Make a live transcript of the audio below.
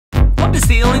to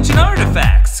steal ancient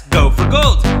artifacts. Go for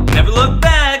gold, never look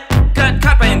back. Got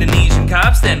caught by Indonesian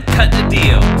cops, then cut a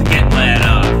deal to get let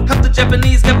off. Help the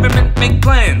Japanese government make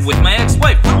plans. With my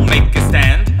ex-wife, we'll make a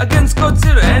stand against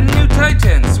Godzilla and new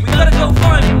titans. We gotta go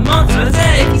find Mothra's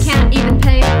eggs. If you can't even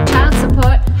pay child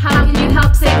support, how can you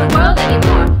help save the world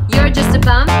anymore? You're just a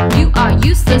bum, you are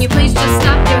useless. Can you please just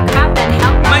stop your crap and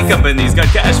help us? My company's got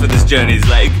cash for this journey's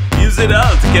leg. Use it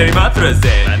all to carry Mothra's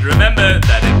egg. And remember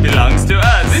that it belongs to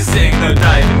us. This ain't no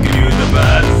dive and give you the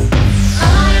buzz.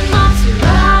 I'm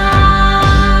Mothra,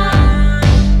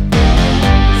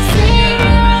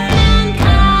 savior of mankind.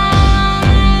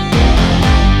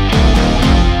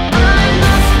 I'm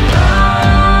Mothra,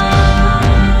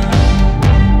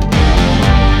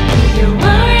 leave your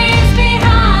worries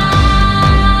behind.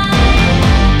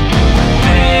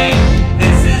 Hey,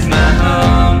 this is my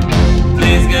home.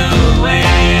 Please go away.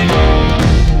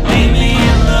 Leave me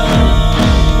alone.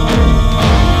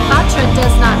 Battra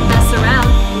does not mess around.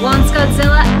 Wants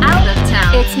Godzilla out of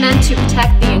town. It's meant to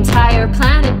protect the entire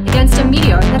planet against a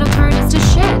meteor that'll turn us to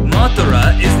shit.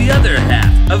 Mothra is the other half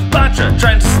of Battra,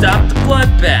 trying to stop the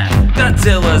bloodbath.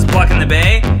 Godzilla's blocking the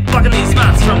bay, blocking these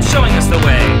moths from showing us the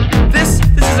way. This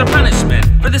is our punishment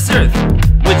for this earth,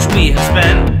 which we have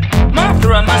spent.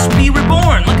 Mothra must be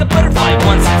reborn like a butterfly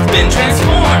once it's been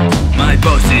transformed. My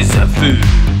boss is a fool,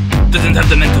 doesn't have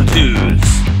the mental tools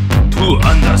to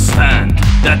understand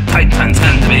that Titans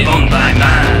can be owned by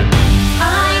man.